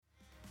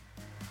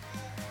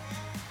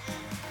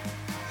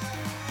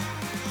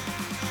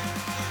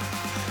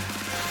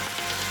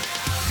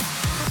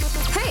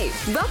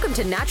Welcome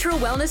to Natural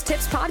Wellness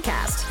Tips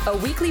Podcast, a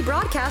weekly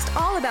broadcast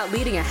all about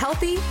leading a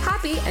healthy,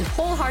 happy, and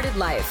wholehearted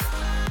life.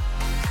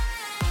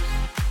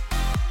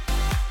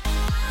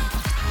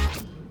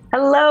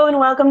 Hello and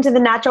welcome to the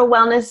Natural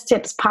Wellness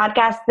Tips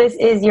Podcast. This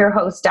is your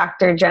host,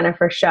 Dr.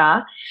 Jennifer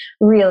Shaw.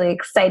 Really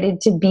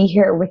excited to be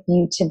here with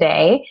you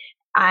today.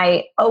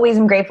 I always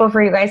am grateful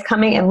for you guys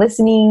coming and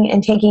listening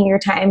and taking your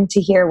time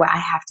to hear what I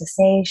have to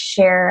say.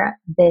 Share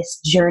this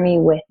journey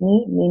with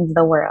me. It means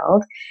the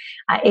world.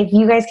 If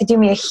you guys could do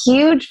me a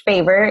huge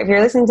favor, if you're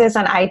listening to this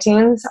on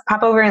iTunes,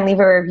 pop over and leave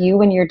a review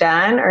when you're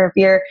done. Or if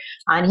you're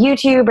on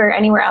YouTube or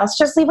anywhere else,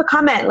 just leave a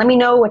comment. Let me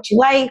know what you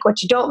like,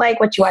 what you don't like,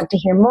 what you want to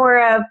hear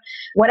more of.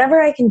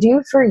 Whatever I can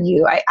do for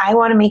you, I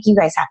want to make you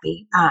guys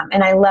happy.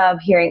 And I love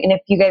hearing. And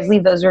if you guys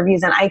leave those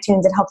reviews on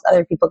iTunes, it helps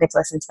other people get to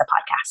listen to the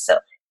podcast. So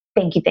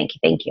thank you, thank you,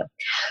 thank you.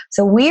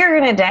 So we are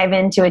going to dive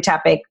into a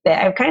topic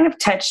that I've kind of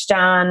touched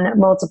on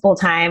multiple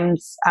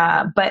times,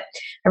 but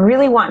I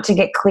really want to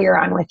get clear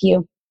on with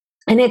you.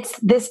 And it's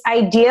this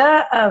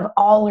idea of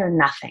all or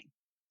nothing.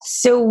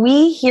 So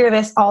we hear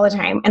this all the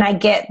time, and I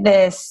get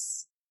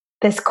this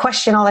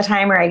question all the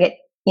time, or I get,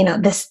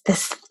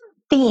 this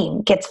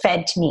theme gets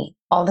fed to me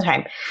all the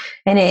time.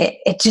 And it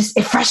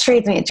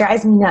frustrates me. It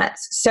drives me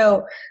nuts.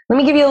 So let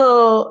me give you a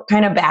little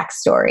kind of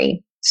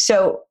backstory.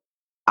 So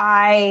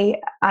I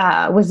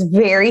was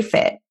very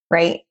fit,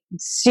 right?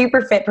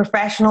 Super fit,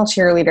 professional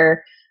cheerleader,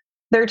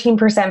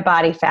 13%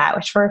 body fat,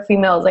 which for a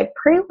female is like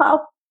pretty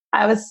well.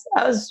 I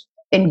was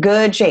in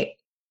good shape.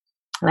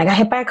 And I got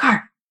hit by a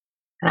car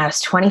and I was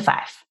 25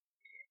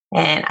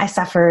 and I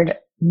suffered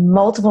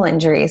multiple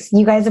injuries.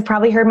 You guys have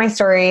probably heard my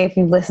story if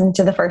you've listened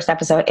to the first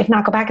episode. If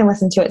not, go back and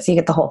listen to it so you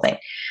get the whole thing.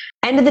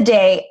 End of the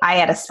day, I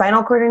had a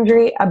spinal cord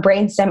injury, a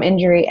brainstem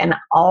injury, and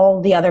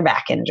all the other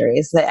back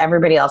injuries that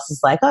everybody else is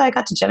like, oh, I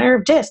got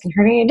degenerative disc and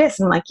herniated disc.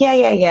 And I'm like, yeah,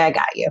 I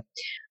got you.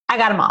 I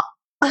got them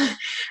all.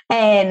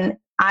 And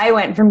I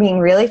went from being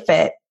really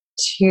fit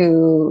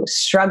to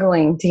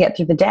struggling to get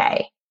through the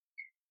day.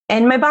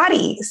 And my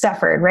body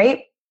suffered, right?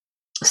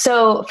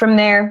 So from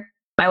there,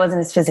 I wasn't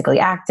as physically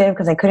active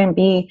because I couldn't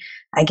be.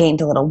 I gained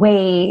a little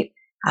weight.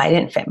 I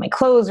didn't fit my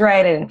clothes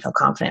right. I didn't feel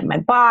confident in my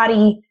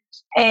body.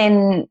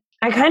 And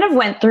I kind of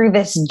went through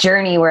this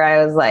journey where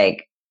I was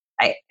like,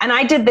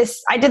 I did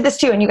this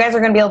too. And you guys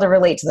are going to be able to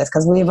relate to this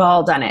because we've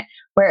all done it,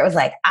 where it was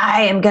like,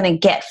 I am going to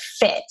get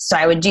fit. So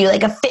I would do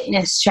like a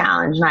fitness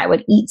challenge and I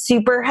would eat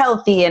super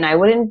healthy and I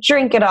wouldn't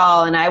drink at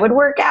all. And I would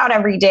work out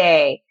every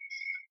day.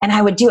 And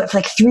I would do it for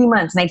like 3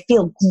 months and I'd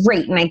feel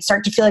great and I'd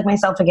start to feel like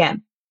myself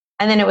again.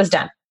 And then it was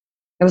done.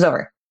 It was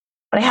over.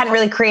 But I hadn't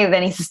really created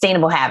any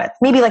sustainable habits.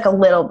 Maybe like a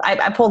little,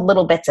 I pulled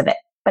little bits of it,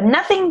 but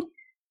nothing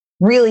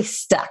really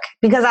stuck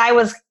because I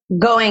was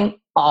going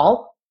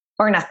all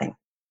or nothing.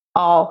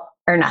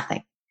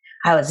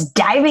 I was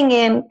diving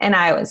in and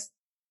I was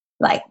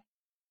like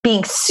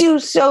being so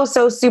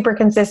super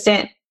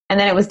consistent, and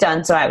then it was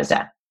done. So I was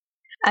done.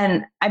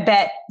 And I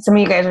bet some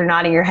of you guys are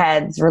nodding your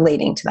heads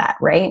relating to that,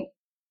 right?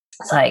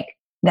 It's like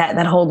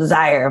that whole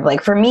desire of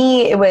like, for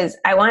me, it was,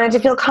 I wanted to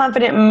feel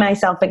confident in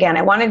myself again.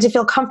 I wanted to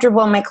feel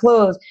comfortable in my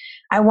clothes.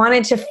 I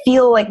wanted to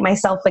feel like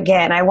myself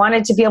again. I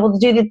wanted to be able to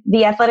do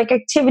the athletic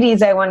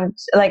activities I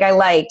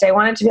liked. I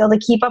wanted to be able to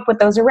keep up with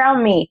those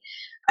around me.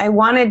 I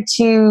wanted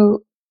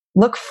to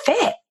look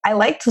fit. I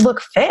like to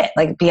look fit,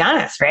 like be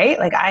honest, right?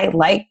 Like I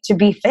like to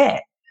be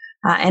fit.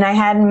 And I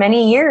had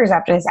many years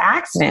after this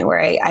accident where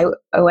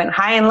I went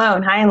high and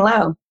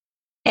low.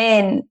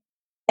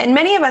 And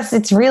many of us,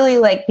 it's really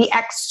like the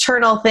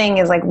external thing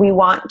is like, we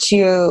want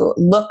to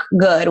look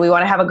good. We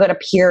want to have a good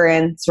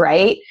appearance,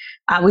 right?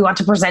 We want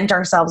to present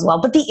ourselves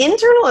well. But the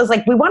internal is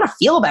like, we want to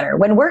feel better.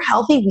 When we're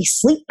healthy, we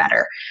sleep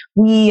better.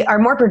 We are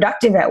more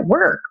productive at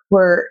work.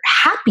 We're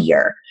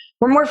happier.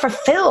 We're more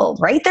fulfilled,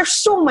 right? There's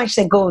so much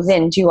that goes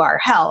into our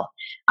health.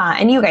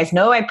 And you guys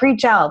know I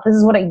preach health. This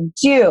is what I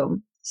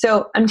do.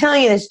 So I'm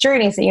telling you this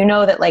journey so you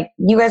know that like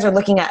you guys are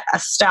looking at a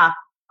stop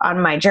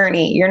on my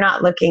journey. You're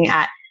not looking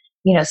at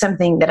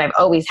something that I've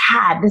always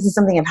had. This is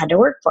something I've had to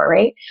work for,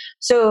 right?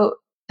 So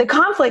the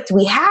conflict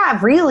we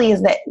have really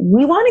is that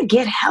we want to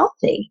get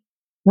healthy.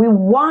 We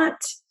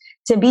want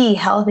to be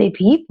healthy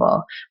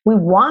people. We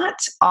want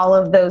all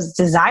of those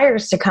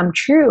desires to come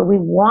true. We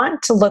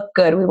want to look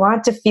good. We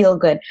want to feel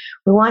good.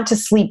 We want to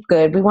sleep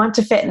good. We want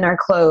to fit in our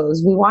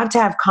clothes. We want to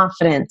have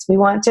confidence. We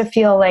want to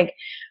feel like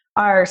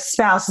our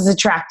spouse is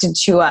attracted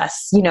to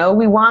us. We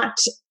want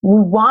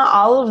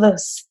all of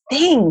those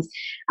things.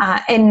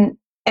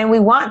 And we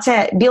want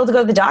to be able to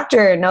go to the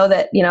doctor and know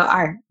that,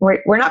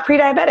 we're not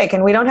pre-diabetic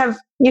and we don't have,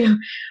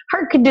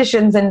 heart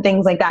conditions and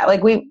things like that.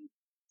 Like we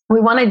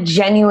want to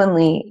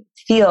genuinely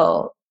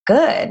feel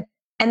good.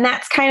 And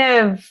that's kind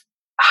of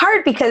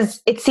hard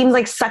because it seems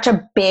like such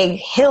a big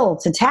hill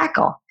to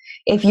tackle.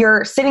 If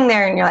you're sitting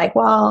there and you're like,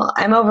 well,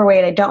 I'm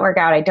overweight, I don't work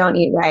out, I don't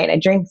eat right, I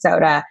drink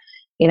soda,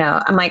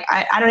 I'm like,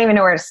 I don't even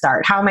know where to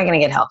start. How am I going to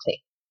get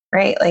healthy?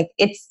 Right? Like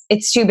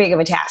it's too big of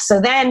a task.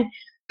 So then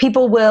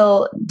people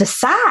will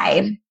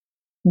decide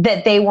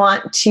that they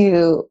want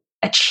to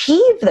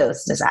achieve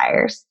those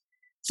desires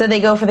So they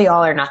go for the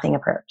all or nothing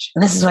approach.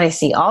 And this is what I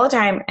see all the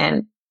time.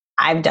 And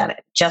I've done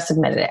it, just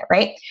admitted it,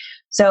 right?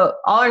 So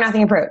all or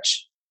nothing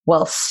approach.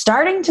 Well,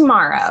 starting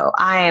tomorrow,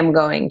 I am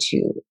going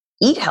to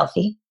eat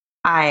healthy.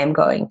 I am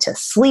going to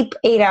sleep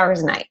 8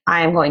 hours a night.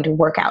 I am going to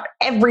work out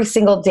every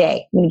single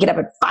day. I'm going to get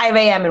up at 5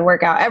 a.m. and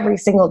work out every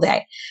single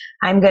day.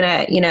 I'm going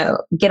to,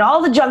 get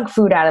all the junk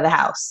food out of the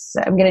house.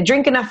 I'm going to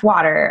drink enough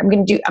water. I'm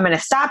going to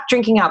stop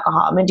drinking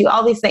alcohol. I'm going to do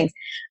all these things.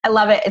 I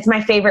love it. It's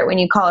my favorite when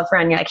you call a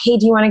friend. You're like, hey,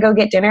 do you want to go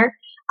get dinner?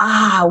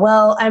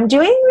 Well, I'm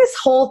doing this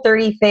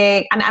Whole30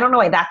 thing. And I don't know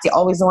why that's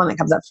always the one that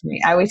comes up for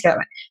me. I always get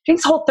doing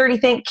this Whole30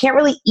 thing. Can't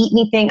really eat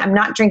anything. I'm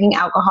not drinking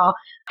alcohol.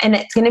 And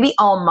it's going to be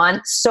all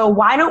month. So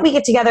why don't we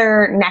get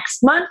together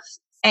next month?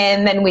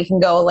 And then we can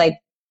go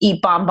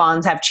eat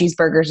bonbons, have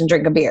cheeseburgers, and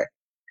drink a beer.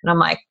 And I'm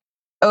like,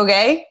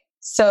 okay.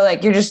 So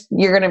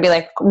you're going to be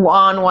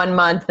on 1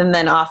 month and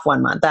then off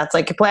 1 month. That's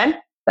your plan?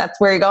 That's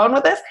where you're going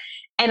with this?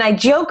 And I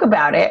joke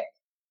about it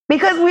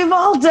because we've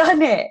all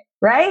done it,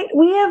 right?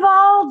 We have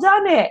all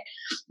done it.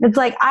 It's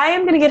I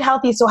am going to get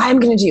healthy. So I'm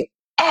going to do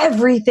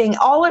everything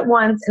all at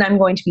once and I'm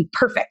going to be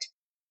perfect.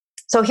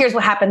 So here's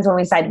what happens when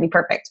we decide to be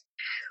perfect.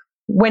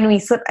 When we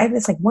slip, I have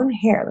this one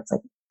hair that's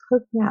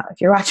poking out. If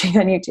you're watching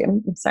on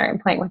YouTube, I'm sorry, I'm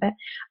playing with it.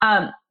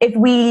 If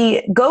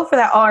we go for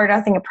that all or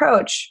nothing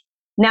approach,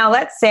 now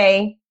let's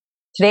say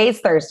today's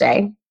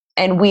Thursday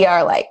and we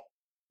are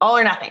all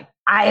or nothing.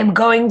 I am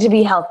going to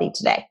be healthy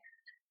today.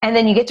 And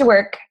then you get to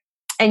work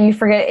and you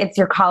forget it's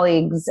your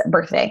colleague's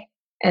birthday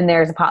and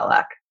there's a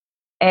potluck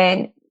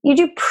and you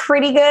do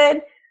pretty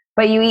good,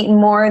 but you eat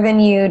more than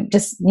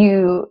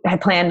you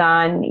had planned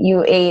on.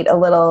 You ate a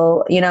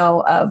little,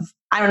 of,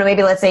 I don't know,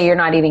 maybe let's say you're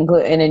not eating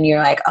gluten and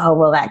you're oh,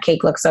 well, that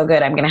cake looks so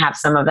good. I'm going to have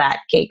some of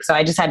that cake. So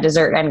I just had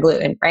dessert and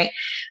gluten, right?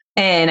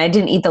 And I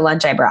didn't eat the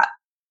lunch I brought.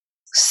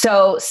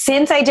 So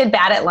since I did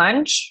bad at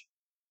lunch,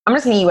 I'm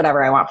just going to eat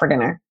whatever I want for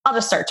dinner. I'll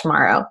just start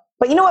tomorrow.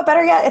 But you know what?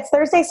 Better yet, it's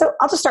Thursday. So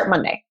I'll just start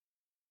Monday.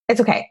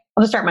 It's okay.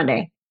 I'll just start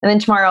Monday. And then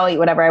tomorrow I'll eat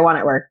whatever I want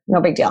at work. No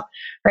big deal.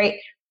 Right?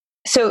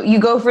 So you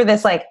go for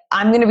this,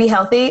 I'm going to be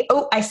healthy.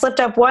 Oh, I slipped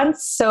up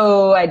once.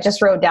 So I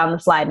just rode down the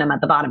slide and I'm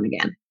at the bottom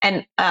again.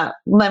 And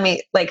let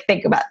me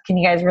think about, can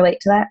you guys relate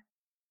to that?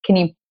 Can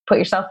you put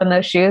yourself in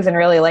those shoes and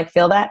really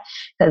feel that?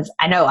 Because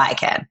I know I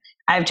can.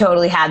 I've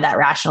totally had that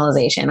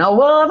rationalization. Oh,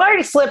 well, I've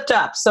already slipped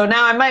up. So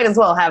now I might as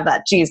well have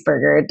that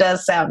cheeseburger. It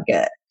does sound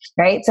good.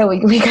 Right? So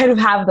we kind of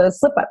have those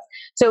slip ups.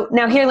 So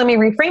now here, let me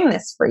reframe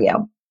this for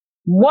you.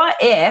 What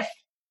if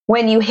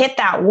when you hit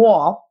that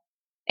wall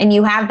and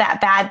you have that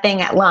bad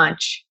thing at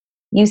lunch,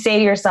 you say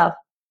to yourself,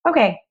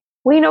 okay,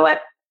 well, you know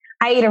what?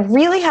 I ate a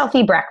really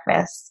healthy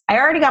breakfast. I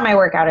already got my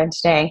workout in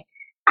today.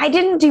 I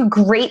didn't do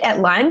great at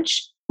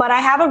lunch, but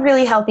I have a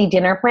really healthy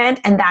dinner planned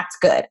and that's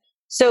good.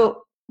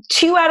 So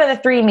 2 out of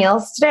the 3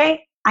 meals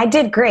today, I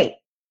did great.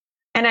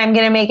 And I'm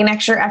going to make an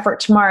extra effort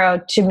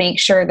tomorrow to make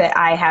sure that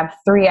I have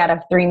 3 out of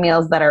 3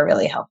 meals that are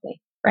really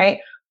healthy, right?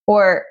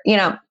 Or,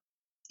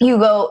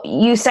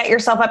 you set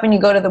yourself up and you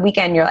go to the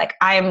weekend, you're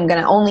I'm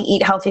going to only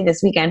eat healthy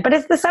this weekend, but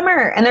it's the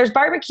summer and there's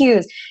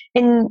barbecues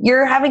and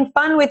you're having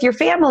fun with your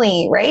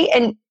family, right?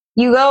 And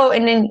you go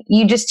and then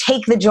you just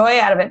take the joy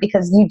out of it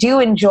because you do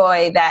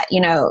enjoy that,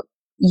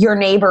 your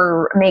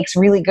neighbor makes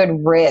really good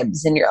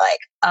ribs and you're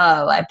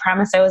oh, I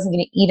promised I wasn't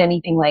going to eat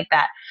anything like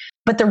that.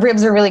 But the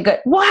ribs are really good.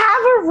 We'll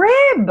have a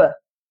rib,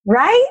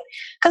 right?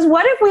 Because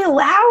what if we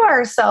allow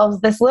ourselves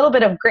this little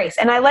bit of grace?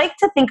 And I like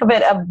to think of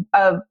it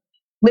of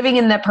living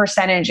in the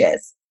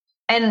percentages.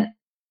 And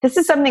this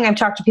is something I've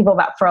talked to people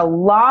about for a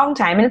long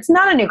time. And it's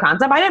not a new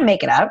concept. I didn't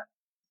make it up.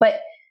 But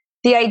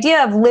the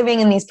idea of living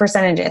in these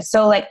percentages.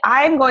 So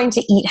I'm going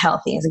to eat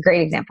healthy is a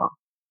great example.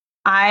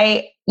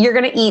 You're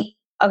going to eat,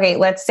 okay,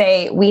 let's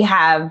say we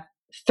have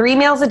 3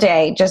 meals a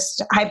day,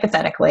 just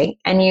hypothetically,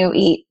 and you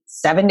eat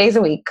 7 days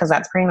a week because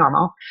that's pretty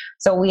normal.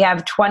 So we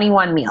have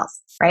 21 meals,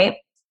 right?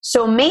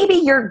 So maybe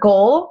your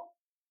goal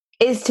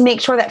is to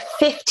make sure that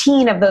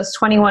 15 of those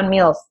 21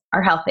 meals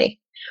are healthy.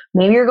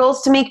 Maybe your goal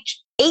is to make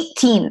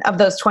 18 of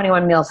those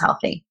 21 meals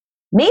healthy.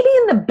 Maybe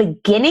in the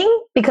beginning,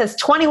 because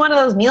 21 of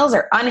those meals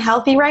are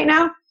unhealthy right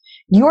now,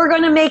 you're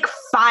going to make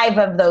 5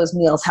 of those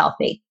meals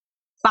healthy.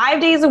 5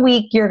 days a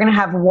week, you're going to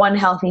have 1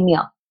 healthy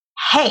meal.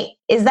 Hey,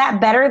 is that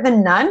better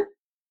than none?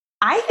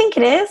 I think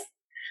it is.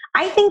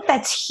 I think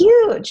that's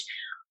huge.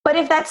 But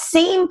if that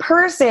same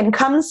person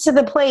comes to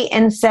the plate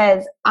and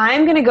says,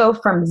 I'm going to go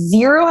from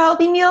 0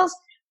 healthy meals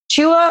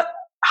to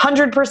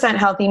 100%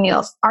 healthy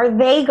meals, are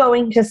they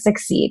going to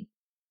succeed?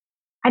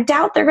 I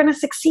doubt they're going to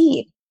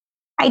succeed.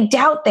 I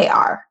doubt they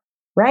are,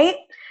 right?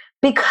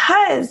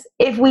 Because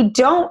if we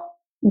don't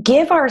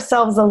give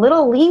ourselves a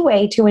little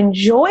leeway to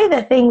enjoy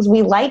the things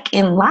we like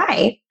in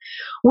life,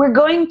 we're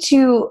going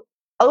to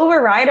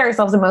override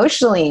ourselves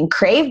emotionally and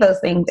crave those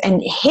things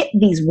and hit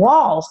these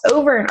walls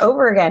over and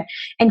over again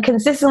and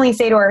consistently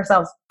say to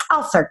ourselves,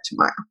 I'll start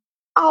tomorrow.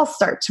 I'll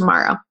start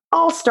tomorrow.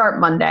 I'll start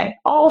Monday.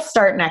 I'll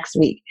start next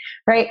week,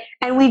 right?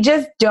 And we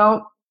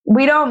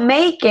don't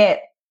make it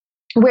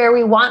where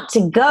we want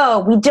to go.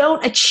 We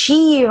don't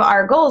achieve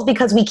our goals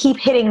because we keep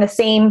hitting the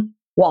same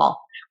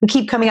wall. We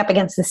keep coming up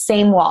against the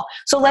same wall.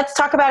 So let's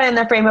talk about it in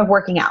the frame of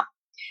working out.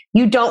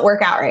 You don't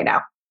work out right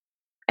now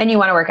and you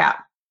want to work out.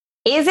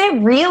 Is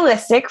it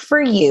realistic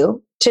for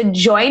you to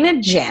join a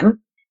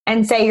gym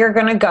and say you're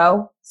going to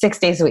go 6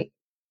 days a week?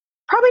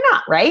 Probably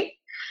not, right?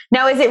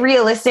 Now, is it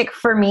realistic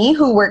for me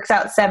who works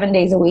out 7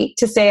 days a week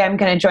to say I'm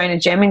going to join a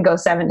gym and go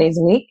 7 days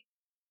a week?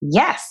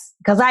 Yes,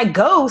 because I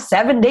go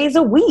 7 days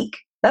a week.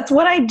 That's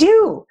what I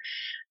do.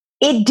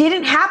 It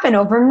didn't happen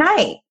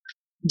overnight.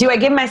 Do I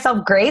give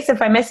myself grace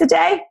if I miss a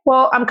day?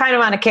 Well, I'm kind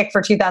of on a kick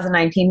for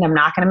 2019. I'm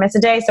not going to miss a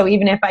day. So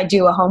even if I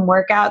do a home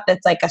workout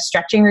that's like a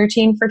stretching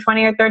routine for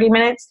 20 or 30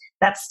 minutes,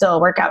 that's still a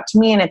workout to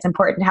me. And it's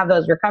important to have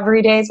those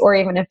recovery days. Or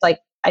even if like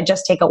I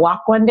just take a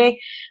walk one day,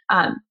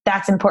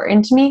 that's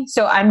important to me.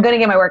 So I'm going to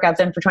get my workouts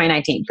in for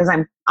 2019 because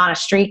I'm on a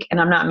streak and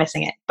I'm not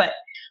missing it. But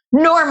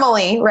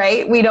normally,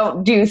 right, we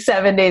don't do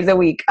 7 days a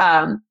week.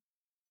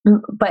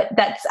 But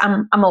that's,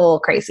 I'm a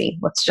little crazy.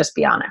 Let's just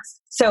be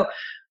honest. So,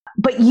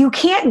 but you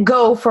can't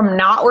go from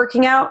not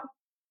working out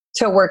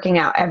to working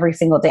out every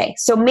single day.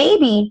 So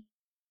maybe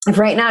if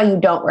right now you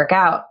don't work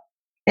out,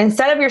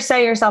 instead of you're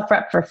setting yourself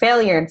up for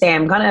failure and say,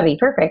 I'm going to be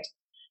perfect,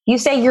 you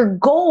say your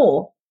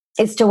goal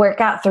is to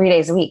work out 3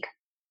 days a week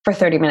for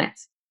 30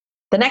 minutes.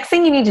 The next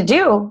thing you need to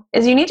do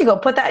is you need to go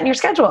put that in your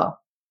schedule.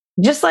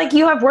 Just like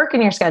you have work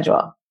in your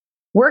schedule.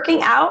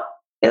 Working out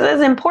is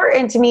as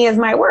important to me as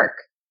my work.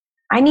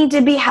 I need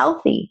to be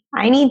healthy.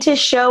 I need to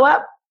show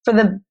up for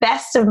the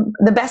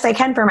best I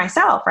can for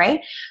myself,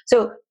 right?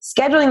 So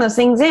scheduling those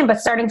things in,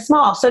 but starting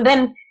small. So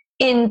then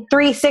in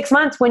 3-6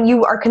 months, when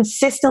you are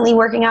consistently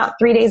working out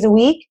 3 days a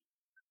week,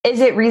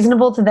 is it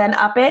reasonable to then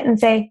up it and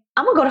say,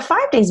 I'm gonna go to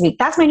 5 days a week?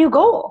 That's my new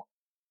goal.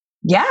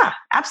 Yeah,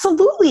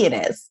 absolutely it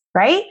is,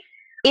 right?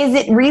 Is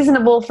it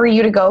reasonable for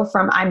you to go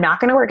from I'm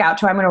not going to work out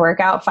to I'm going to work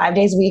out 5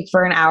 days a week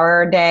for an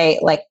hour a day?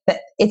 Like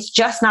it's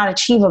just not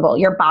achievable.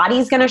 Your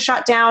body's going to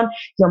shut down.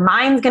 Your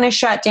mind's going to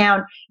shut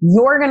down.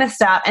 You're going to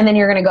stop and then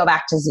you're going to go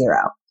back to zero.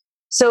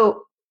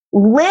 So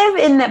live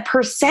in the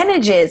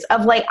percentages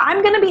of like,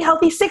 I'm going to be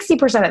healthy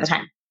 60% of the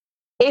time.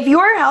 If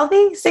you're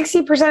healthy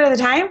 60% of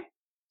the time,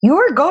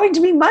 you're going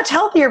to be much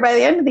healthier by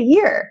the end of the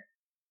year.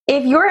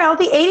 If you're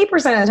healthy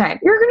 80% of the time,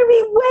 you're going to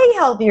be way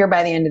healthier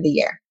by the end of the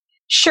year.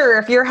 Sure,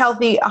 if you're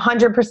healthy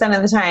 100%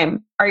 of the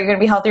time, are you going to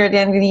be healthier at the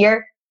end of the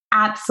year?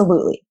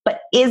 Absolutely.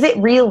 But is it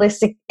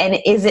realistic and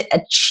is it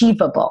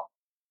achievable?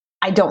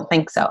 I don't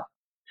think so.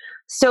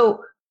 So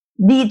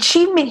the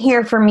achievement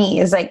here for me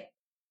is like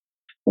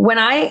when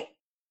I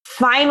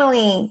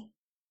finally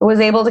was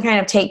able to kind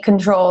of take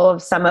control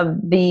of some of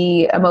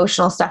the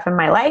emotional stuff in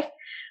my life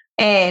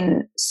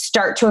and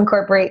start to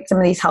incorporate some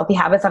of these healthy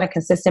habits on a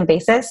consistent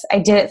basis, I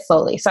did it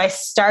slowly. So I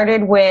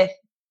started with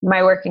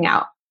my working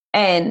out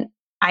and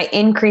I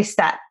increased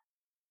that.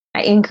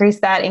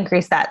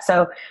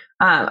 So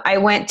I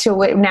went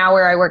to now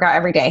where I work out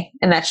every day,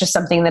 and that's just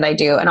something that I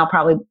do, and I'll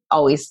probably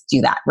always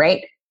do that,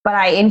 right? But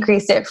I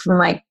increased it from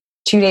like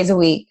 2 days a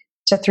week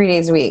to 3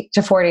 days a week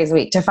to 4 days a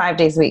week to 5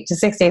 days a week to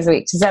 6 days a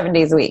week to 7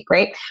 days a week,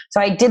 right?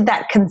 So I did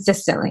that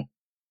consistently,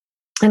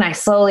 and I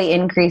slowly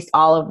increased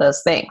all of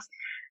those things.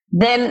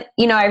 Then,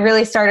 I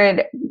really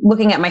started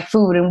looking at my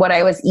food and what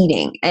I was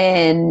eating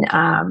and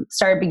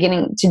started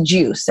beginning to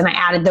juice. And I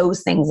added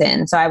those things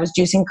in. So I was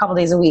juicing a couple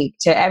days a week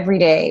to every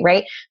day,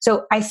 right?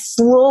 So I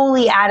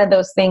slowly added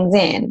those things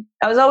in.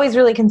 I was always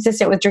really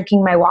consistent with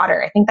drinking my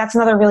water. I think that's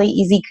another really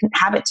easy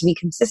habit to be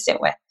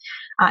consistent with.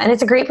 And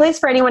it's a great place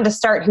for anyone to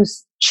start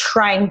who's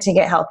trying to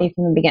get healthy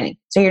from the beginning.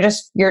 So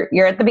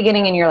you're at the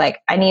beginning and you're like,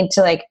 I need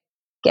to like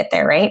get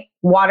there, right?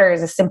 Water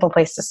is a simple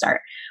place to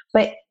start.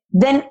 But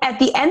then at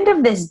the end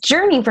of this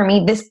journey for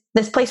me,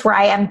 this place where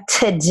I am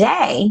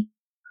today,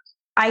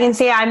 I can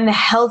say I'm the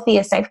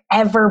healthiest I've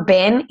ever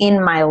been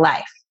in my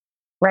life,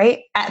 right?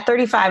 At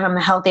 35, I'm the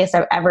healthiest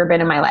I've ever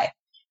been in my life.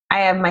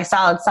 I have my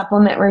solid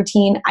supplement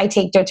routine. I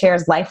take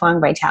doTERRA's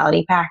Lifelong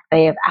Vitality Pack.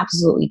 They have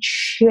absolutely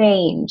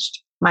changed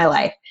my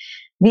life.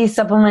 These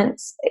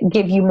supplements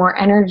give you more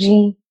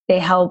energy. They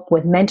help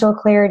with mental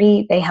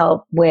clarity. They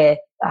help with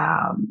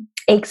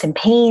aches and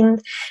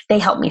pains. They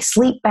help me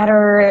sleep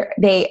better.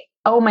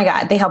 Oh my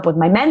God, they help with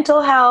my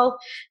mental health.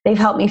 They've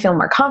helped me feel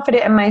more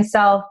confident in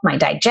myself, my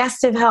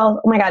digestive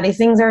health. Oh my God, these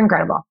things are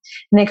incredible.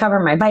 And they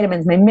cover my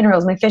vitamins, my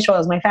minerals, my fish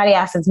oils, my fatty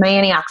acids, my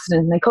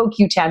antioxidants, my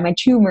CoQ10, my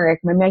turmeric,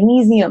 my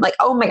magnesium. Like,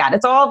 oh my God,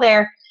 it's all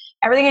there.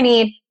 Everything I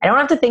need. I don't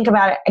have to think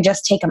about it. I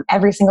just take them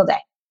every single day.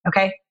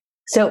 Okay.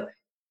 So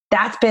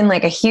that's been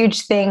like a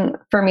huge thing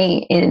for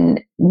me in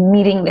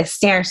meeting this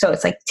standard. So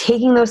it's like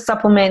taking those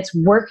supplements,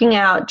 working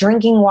out,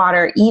 drinking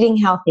water, eating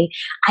healthy.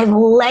 I've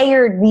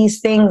layered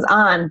these things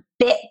on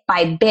bit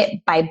by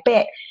bit by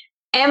bit.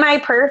 Am I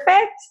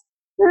perfect?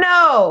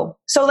 No.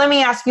 So let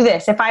me ask you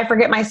this. If I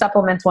forget my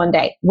supplements one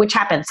day, which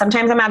happens,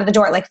 sometimes I'm out of the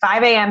door at like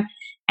 5 a.m.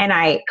 and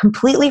I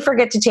completely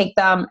forget to take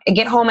them. I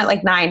get home at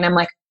like 9 and I'm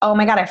like, oh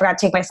my God, I forgot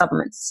to take my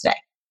supplements today.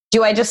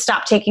 Do I just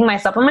stop taking my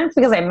supplements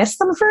because I missed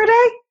them for a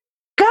day?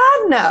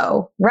 God,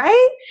 no,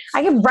 right?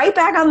 I get right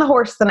back on the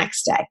horse the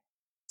next day.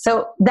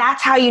 So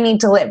that's how you need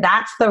to live.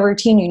 That's the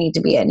routine you need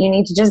to be in. You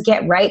need to just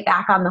get right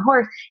back on the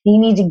horse. You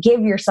need to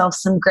give yourself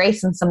some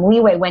grace and some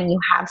leeway when you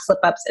have slip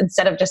ups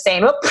instead of just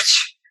saying, oh,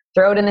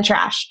 throw it in the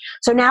trash.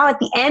 So now at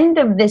the end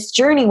of this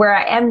journey where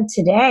I am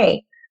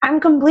today, I'm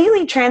a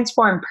completely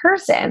transformed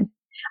person.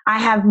 I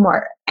have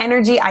more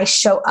energy. I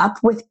show up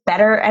with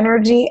better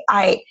energy.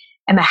 I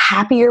am a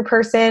happier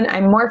person.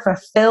 I'm more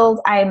fulfilled.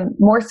 I'm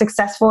more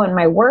successful in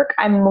my work.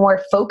 I'm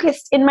more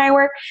focused in my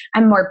work.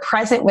 I'm more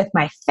present with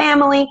my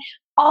family.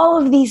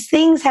 All of these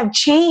things have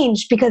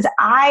changed because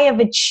I have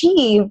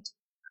achieved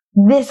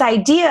this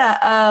idea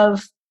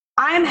of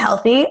I'm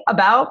healthy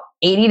about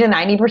 80 to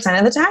 90%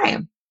 of the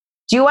time.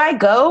 Do I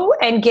go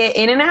and get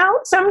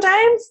In-N-Out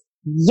sometimes?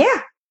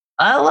 Yeah.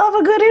 I love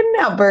a good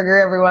In-N-Out burger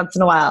every once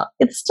in a while.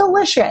 It's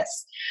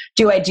delicious.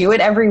 Do I do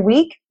it every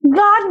week?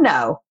 God,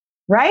 no.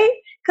 Right?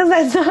 Because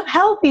that's not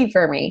healthy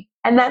for me.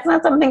 And that's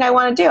not something I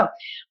want to do.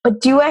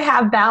 But do I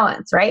have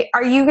balance, right?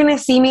 Are you going to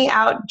see me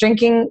out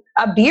drinking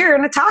a beer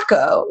and a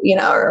taco,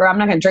 or I'm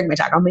not going to drink my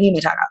taco, I'm going to eat my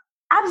taco.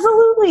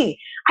 Absolutely.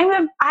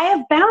 I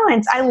have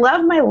balance. I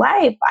love my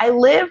life. I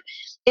live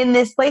in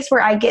this place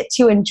where I get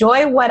to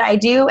enjoy what I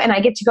do and I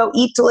get to go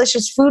eat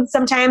delicious food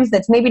sometimes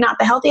that's maybe not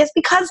the healthiest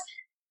because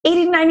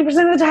 80 to 90%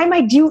 of the time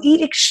I do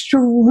eat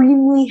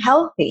extremely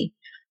healthy,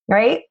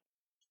 right?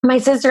 My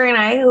sister and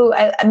I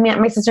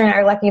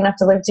are lucky enough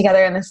to live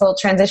together in this little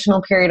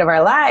transitional period of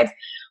our life.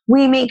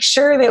 We make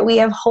sure that we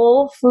have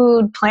whole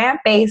food,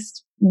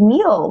 plant-based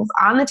meals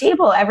on the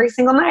table every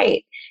single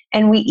night.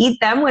 And we eat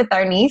them with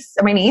my niece,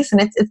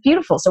 and it's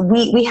beautiful. So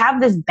we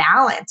have this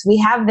balance. We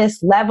have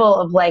this level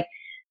of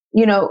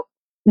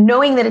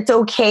knowing that it's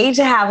okay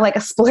to have like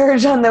a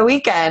splurge on the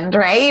weekend,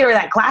 right? Or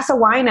that glass of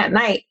wine at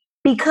night,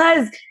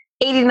 because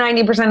 80 to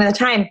 90% of the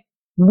time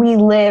we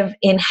live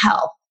in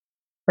health,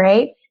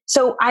 right?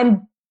 So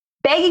I'm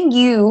begging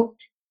you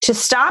to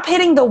stop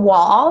hitting the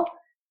wall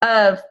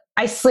of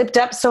I slipped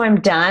up, so I'm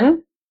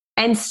done,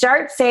 and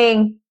start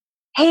saying,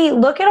 hey,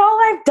 look at all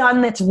I've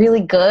done that's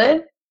really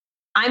good.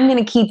 I'm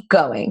going to keep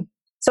going.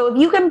 So if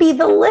you can be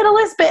the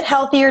littlest bit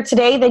healthier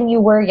today than you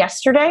were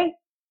yesterday,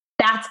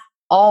 that's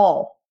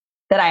all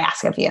that I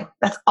ask of you.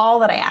 That's all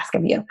that I ask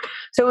of you.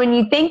 So when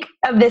you think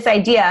of this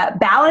idea,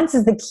 balance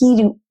is the key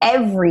to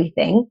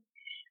everything.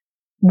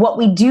 What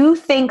we do,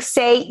 think,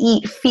 say,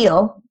 eat,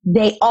 feel,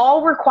 they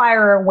all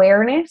require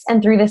awareness.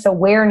 And through this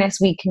awareness,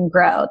 we can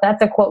grow.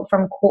 That's a quote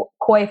from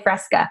Koi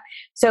Fresca.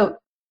 So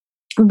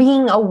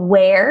being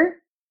aware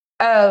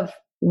of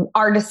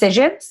our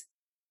decisions,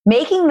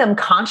 making them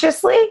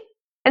consciously,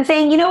 and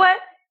saying, you know what?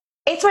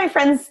 It's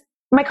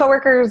my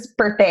coworker's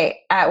birthday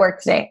at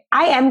work today.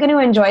 I am going to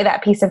enjoy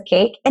that piece of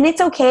cake. And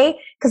it's okay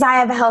because I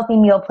have a healthy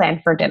meal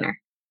planned for dinner.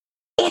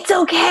 It's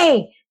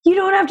okay. You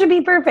don't have to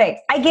be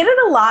perfect. I get it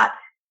a lot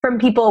from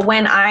people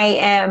when I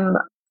am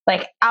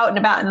like out and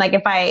about, and like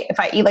if I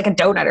eat like a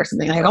donut or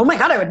something, like, oh my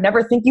God, I would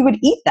never think you would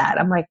eat that.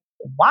 I'm like,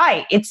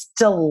 why? It's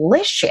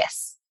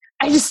delicious.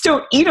 I just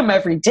don't eat them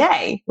every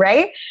day,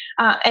 right?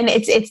 And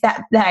it's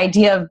that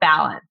idea of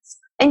balance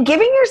and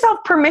giving yourself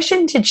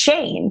permission to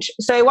change.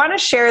 So I want to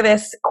share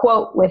this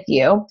quote with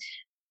you.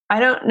 I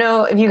don't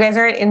know if you guys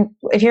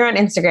if you're on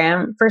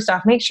Instagram. First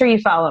off, make sure you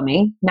follow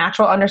me,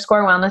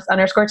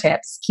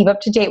 natural_wellness_tips. Keep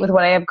up to date with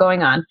what I have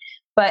going on.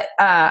 But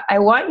I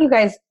want you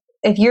guys,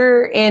 if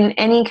you're in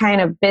any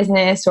kind of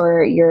business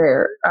or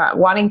you're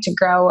wanting to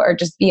grow or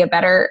just be a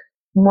better,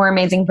 more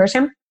amazing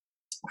person,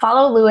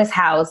 follow Lewis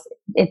Howes.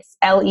 It's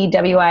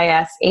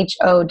LEWISHOWES.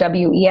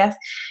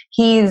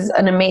 He's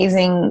an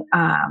amazing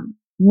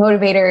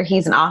motivator.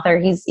 He's an author.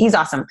 He's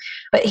awesome.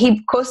 But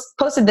he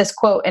posted this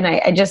quote, and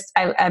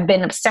I've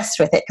been obsessed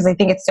with it because I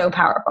think it's so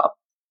powerful.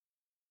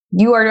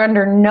 You are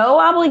under no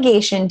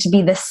obligation to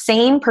be the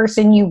same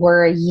person you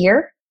were a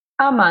year,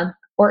 a month,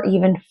 or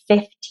even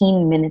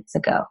 15 minutes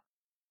ago.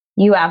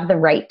 You have the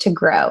right to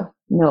grow.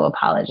 No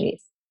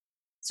apologies.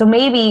 So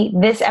maybe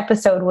this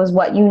episode was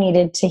what you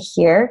needed to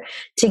hear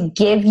to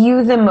give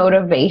you the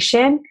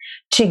motivation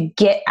to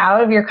get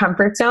out of your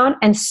comfort zone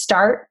and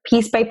start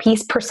piece by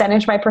piece,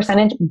 percentage by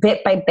percentage,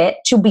 bit by bit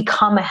to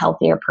become a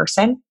healthier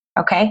person.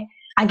 Okay?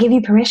 I give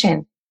you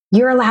permission.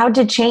 You're allowed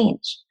to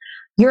change.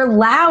 You're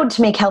allowed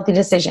to make healthy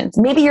decisions.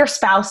 Maybe your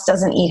spouse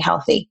doesn't eat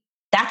healthy.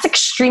 That's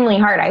extremely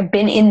hard. I've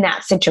been in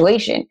that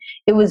situation.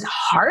 It was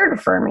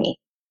hard for me.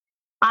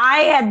 I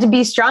had to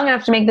be strong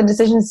enough to make the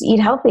decisions to eat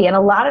healthy. And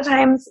a lot of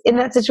times in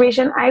that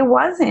situation, I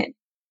wasn't,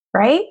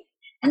 right?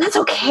 And that's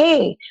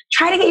okay.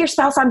 Try to get your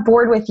spouse on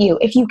board with you.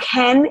 If you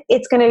can,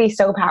 it's going to be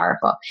so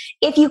powerful.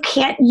 If you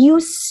can't,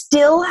 you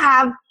still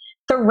have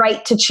the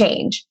right to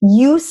change.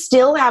 You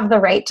still have the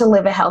right to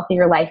live a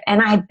healthier life.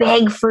 And I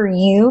beg for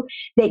you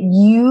that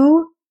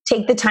you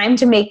take the time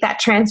to make that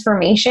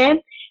transformation.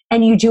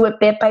 And you do it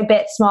bit by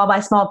bit, small by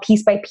small,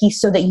 piece by piece,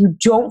 so that you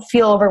don't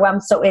feel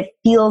overwhelmed, so it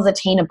feels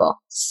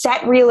attainable.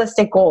 Set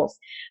realistic goals.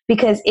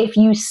 Because if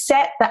you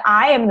set that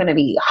I am going to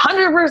be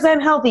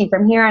 100% healthy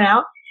from here on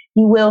out,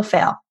 you will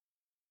fail.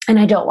 And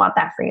I don't want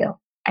that for you.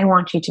 I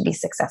want you to be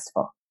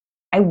successful.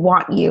 I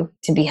want you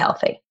to be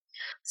healthy.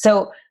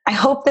 So I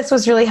hope this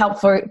was really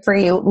helpful for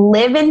you.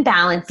 Live in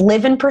balance,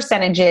 live in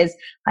percentages.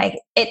 Like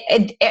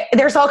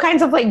there's all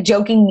kinds of like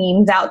joking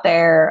memes out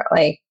there.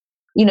 Like,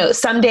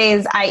 some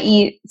days I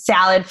eat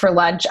salad for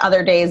lunch.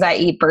 Other days I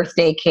eat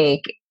birthday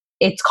cake.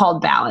 It's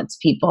called balance,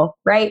 people,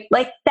 right?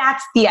 Like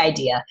that's the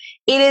idea.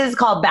 It is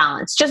called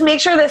balance. Just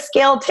make sure the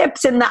scale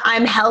tips in the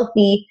I'm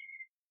healthy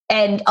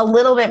and a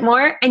little bit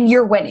more, and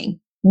you're winning.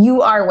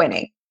 You are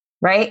winning,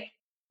 right?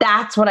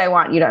 That's what I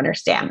want you to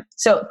understand.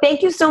 So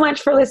thank you so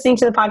much for listening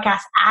to the podcast.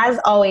 As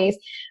always,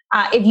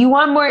 if you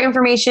want more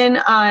information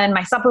on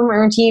my supplement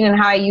routine and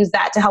how I use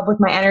that to help with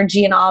my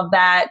energy and all of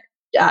that,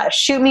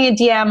 shoot me a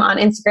DM on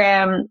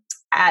Instagram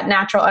at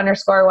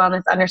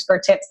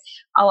natural_wellness_tips.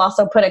 I'll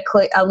also put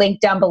a link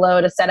down below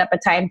to set up a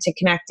time to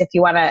connect if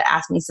you want to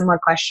ask me some more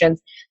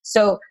questions.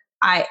 So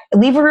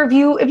leave a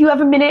review if you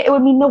have a minute. It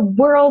would mean the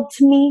world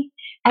to me.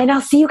 And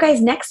I'll see you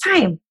guys next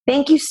time.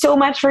 Thank you so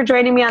much for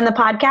joining me on the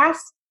podcast.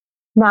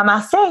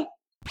 Namaste.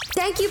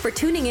 Thank you for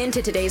tuning in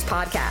to today's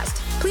podcast.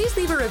 Please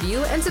leave a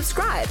review and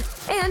subscribe.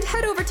 And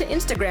head over to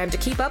Instagram to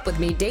keep up with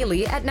me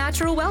daily at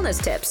Natural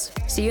Wellness Tips.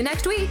 See you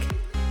next week.